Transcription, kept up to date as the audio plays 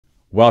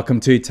Welcome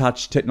to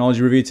Touch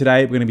Technology Review.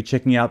 Today we're going to be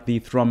checking out the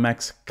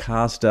Thronmax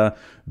caster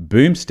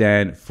boom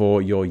stand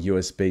for your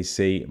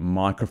USB-C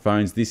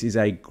microphones. This is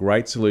a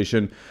great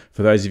solution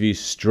for those of you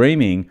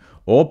streaming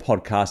or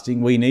podcasting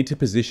where you need to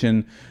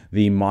position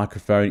the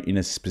microphone in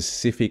a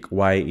specific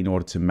way in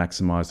order to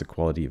maximize the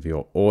quality of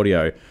your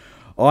audio.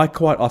 I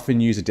quite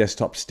often use a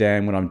desktop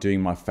stand when I'm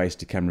doing my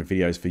face-to-camera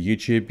videos for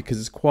YouTube because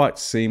it's quite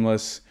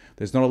seamless.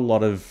 There's not a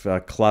lot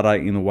of clutter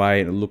in the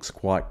way and it looks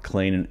quite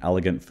clean and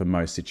elegant for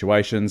most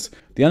situations.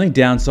 The only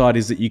downside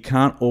is that you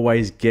can't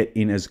always get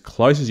in as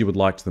close as you would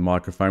like to the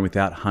microphone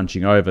without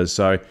hunching over.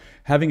 So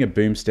having a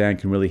boom stand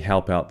can really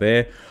help out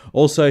there.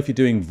 Also, if you're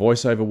doing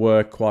voiceover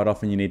work, quite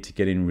often you need to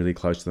get in really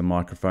close to the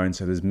microphone.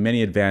 So there's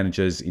many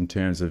advantages in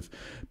terms of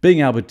being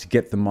able to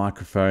get the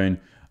microphone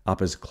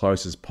up as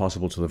close as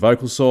possible to the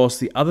vocal source.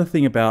 The other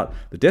thing about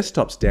the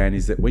desktop stand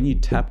is that when you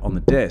tap on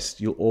the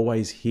desk, you'll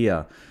always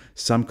hear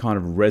some kind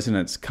of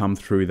resonance come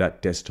through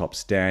that desktop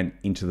stand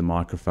into the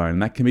microphone.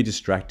 And that can be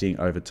distracting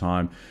over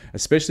time,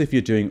 especially if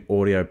you're doing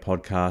audio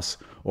podcasts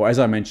or, as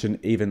I mentioned,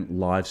 even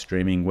live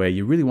streaming where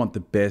you really want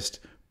the best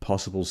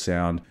possible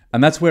sound.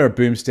 And that's where a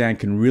boom stand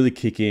can really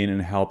kick in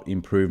and help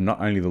improve not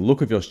only the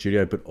look of your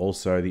studio, but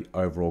also the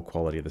overall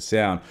quality of the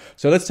sound.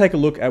 So let's take a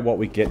look at what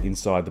we get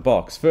inside the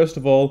box. First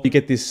of all, you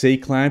get this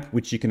C-clamp,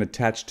 which you can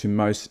attach to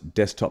most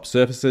desktop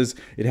surfaces.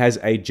 It has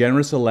a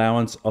generous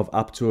allowance of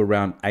up to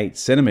around 8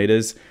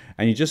 centimeters,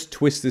 and you just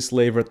twist this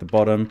lever at the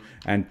bottom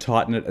and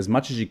tighten it as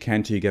much as you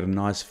can till you get a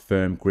nice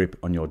firm grip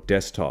on your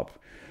desktop.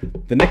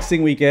 The next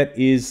thing we get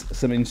is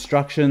some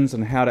instructions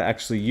on how to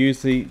actually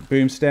use the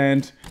boom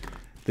stand.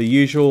 The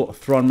usual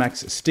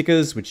Thronmax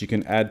stickers, which you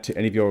can add to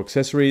any of your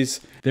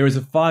accessories. There is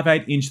a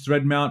 5/8"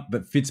 thread mount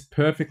that fits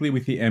perfectly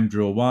with the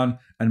M-Drill 1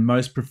 and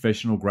most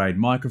professional grade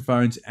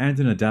microphones, and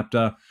an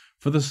adapter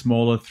for the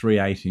smaller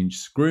 3/8"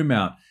 screw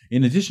mount.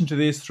 In addition to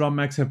this,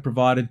 Thronmax have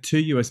provided 2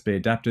 USB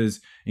adapters,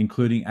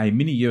 including a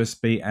mini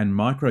USB and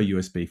micro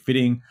USB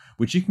fitting,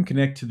 which you can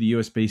connect to the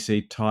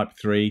USB-C Type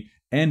 3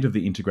 end of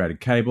the integrated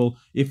cable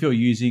if you're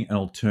using an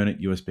alternate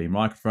USB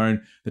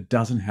microphone that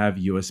doesn't have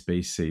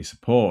USB-C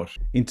support.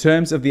 In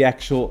terms of the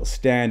actual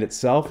stand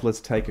itself, let's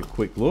take a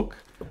quick look.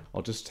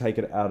 I'll just take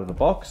it out of the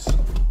box,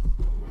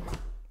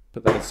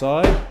 put that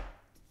aside.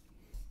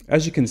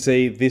 As you can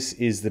see, this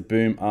is the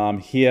boom arm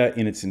here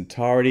in its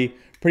entirety,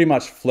 pretty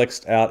much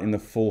flexed out in the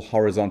full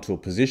horizontal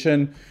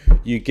position.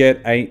 You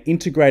get an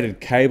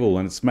integrated cable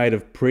and it's made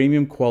of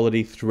premium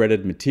quality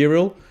threaded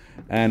material.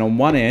 And on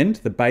one end,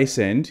 the base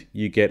end,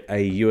 you get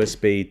a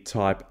USB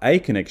Type A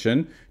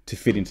connection to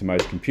fit into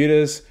most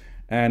computers.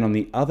 And on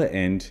the other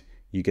end,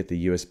 you get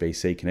the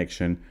USB-C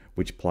connection,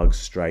 which plugs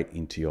straight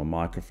into your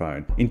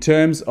microphone. In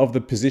terms of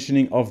the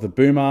positioning of the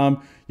boom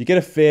arm, you get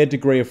a fair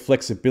degree of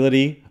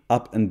flexibility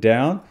up and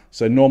down.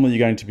 So normally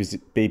you're going to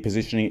be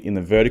positioning it in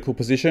the vertical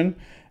position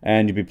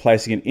and you'll be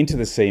placing it into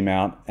the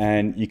C-mount,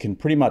 and you can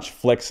pretty much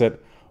flex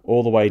it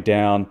all the way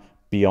down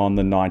beyond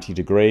the 90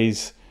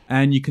 degrees.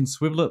 And you can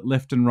swivel it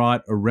left and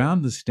right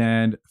around the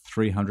stand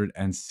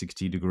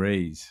 360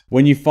 degrees.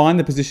 When you find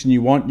the position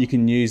you want, you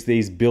can use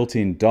these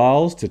built-in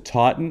dials to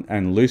tighten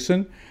and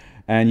loosen,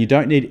 and you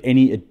don't need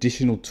any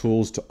additional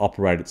tools to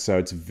operate it. So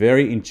it's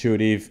very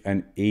intuitive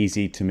and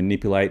easy to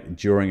manipulate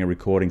during a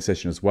recording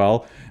session as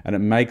well. And it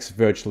makes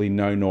virtually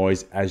no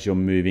noise as you're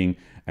moving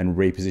and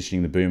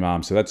repositioning the boom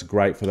arm. So that's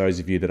great for those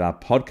of you that are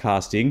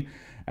podcasting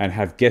and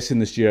have guests in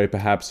the studio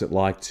perhaps that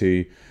like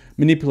to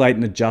manipulate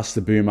and adjust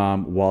the boom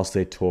arm whilst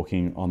they're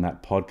talking on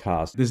that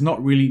podcast. There's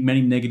not really many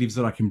negatives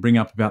that I can bring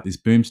up about this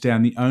boom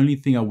stand. The only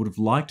thing I would have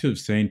liked to have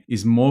seen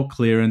is more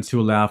clearance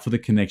to allow for the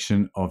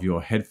connection of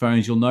your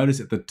headphones. You'll notice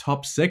at the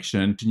top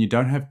section, you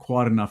don't have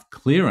quite enough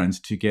clearance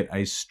to get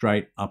a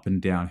straight up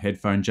and down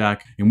headphone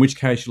jack, in which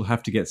case you'll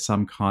have to get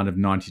some kind of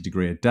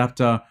 90-degree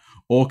adapter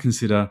or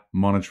consider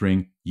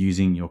monitoring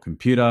using your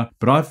computer.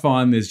 But I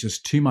find there's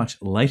just too much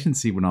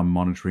latency when I'm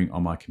monitoring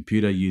on my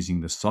computer using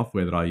the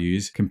software that I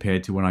use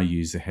compared to when I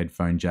use the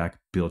headphone jack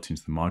built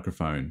into the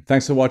microphone.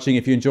 Thanks for watching.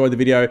 If you enjoyed the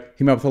video, hit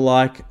me up with a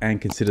like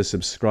and consider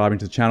subscribing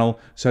to the channel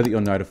so that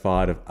you're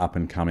notified of up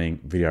and coming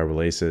video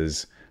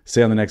releases. See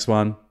you on the next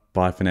one.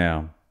 Bye for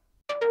now.